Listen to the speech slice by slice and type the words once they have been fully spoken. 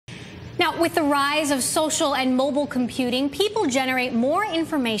Now, with the rise of social and mobile computing, people generate more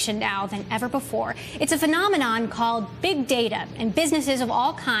information now than ever before. It's a phenomenon called big data, and businesses of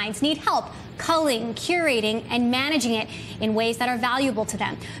all kinds need help culling, curating, and managing it in ways that are valuable to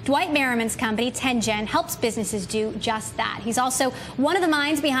them. Dwight Merriman's company, 10gen, helps businesses do just that. He's also one of the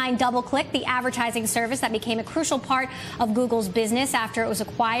minds behind DoubleClick, the advertising service that became a crucial part of Google's business after it was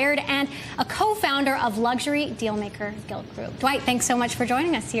acquired, and a co-founder of luxury dealmaker Gilt Groupe. Dwight, thanks so much for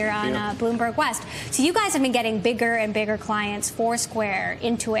joining us here on Bloomberg West. So you guys have been getting bigger and bigger clients, Foursquare,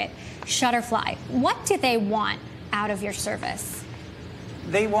 Intuit, Shutterfly. What do they want out of your service?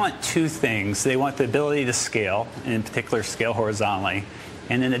 They want two things. They want the ability to scale, in particular scale horizontally,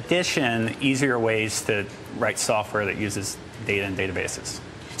 and in addition, easier ways to write software that uses data and databases.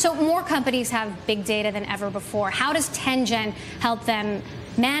 So more companies have big data than ever before. How does 10gen help them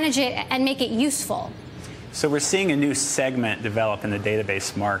manage it and make it useful? So we're seeing a new segment develop in the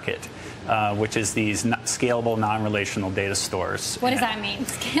database market, which is these scalable non-relational data stores. What does that mean?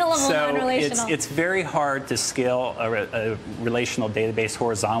 Scalable non-relational? It's very hard to scale a relational database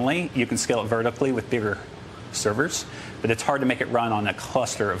horizontally. You can scale it vertically with bigger servers, but it's hard to make it run on a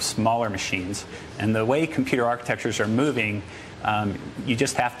cluster of smaller machines. And the way computer architectures are moving, you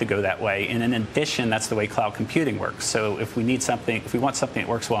just have to go that way. And in addition, that's the way cloud computing works. So if we want something that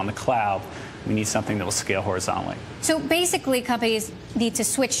works well in the cloud, we need something that will scale horizontally. So basically, companies need to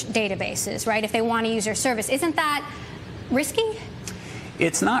switch databases, right, if they want to use your service. Isn't that risky?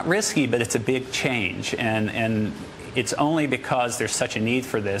 It's not risky, but it's a big change. And it's only because there's such a need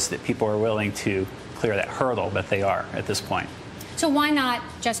for this that people are willing to clear that hurdle, but they are at this point. So why not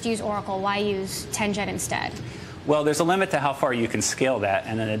just use Oracle? Why use 10gen instead? Well, there's a limit to how far you can scale that,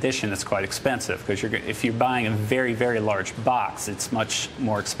 and in addition, it's quite expensive because if you're buying a very, very large box, it's much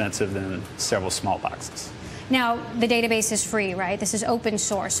more expensive than several small boxes. Now, the database is free, right? This is open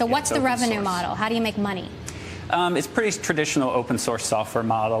source. So what's the revenue model? How do you make money? It's pretty traditional open source software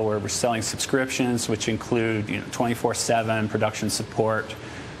model where we're selling subscriptions, which include 24/7 production support,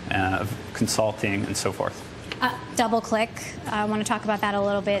 consulting, and so forth. DoubleClick, I want to talk about that a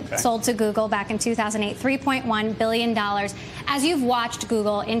little bit. Okay. Sold to Google back in 2008, $3.1 billion. As you've watched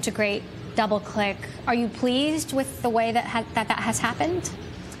Google integrate DoubleClick, are you pleased with the way that has happened?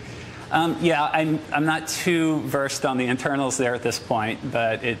 Yeah, I'm not too versed on the internals there at this point,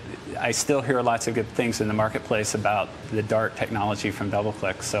 but I still hear lots of good things in the marketplace about the Dart technology from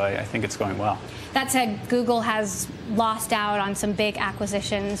DoubleClick, so I think it's going well. That said, Google has lost out on some big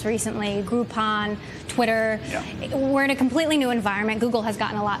acquisitions recently, Groupon, Twitter. Yeah. We're in a completely new environment. Google has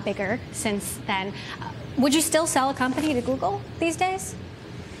gotten a lot bigger since then. Would you still sell a company to Google these days?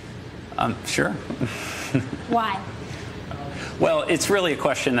 Sure. Why? Well, it's really a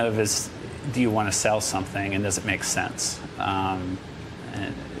question of do you want to sell something and does it make sense? And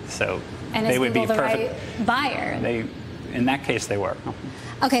they would be the perfect right buyer. In that case, they were.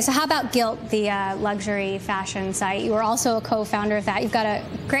 Okay, so how about Gilt, the luxury fashion site? You were also a co-founder of that. You've got a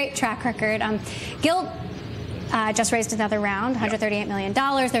great track record. Gilt just raised another round, $138 million.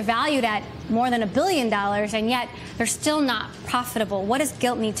 They're valued at more than $1 billion, and yet they're still not profitable. What does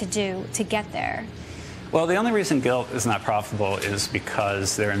Gilt need to do to get there? Well, the only reason Gilt is not profitable is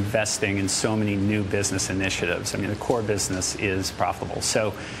because they're investing in so many new business initiatives. I mean, the core business is profitable.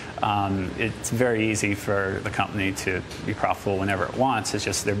 So it's very easy for the company to be profitable whenever it wants. It's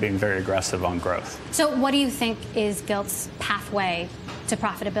just they're being very aggressive on growth. So what do you think is Gilt's pathway to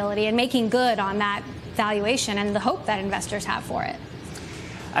profitability and making good on that valuation and the hope that investors have for it?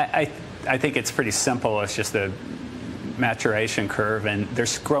 I think it's pretty simple. It's just a maturation curve, and they're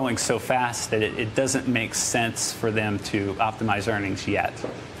growing so fast that it doesn't make sense for them to optimize earnings yet.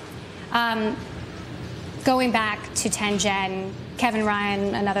 Going back to 10gen, Kevin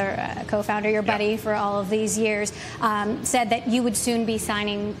Ryan, another co-founder, your buddy for all of these years, said that you would soon be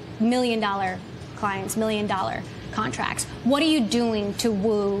signing $1 million clients, $1 million contracts. What are you doing to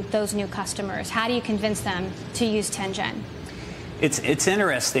woo those new customers? How do you convince them to use 10gen? It's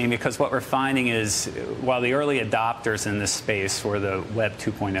interesting because what we're finding is while the early adopters in this space were the Web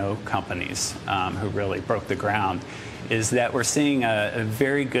 2.0 companies who really broke the ground, is that we're seeing a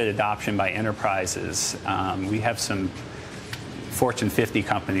very good adoption by enterprises. We have some Fortune 50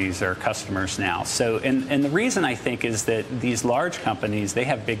 companies are customers now. So, and the reason I think is that these large companies, they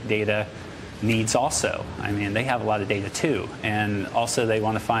have big data needs also. I mean, they have a lot of data too, and also they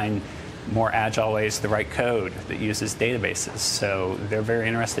want to find more agile ways to write code that uses databases. So they're very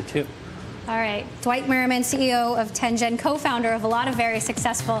interested too. All right. Dwight Merriman, CEO of 10gen, co-founder of a lot of very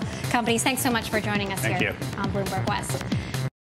successful companies. Thanks so much for joining us here on Bloomberg West.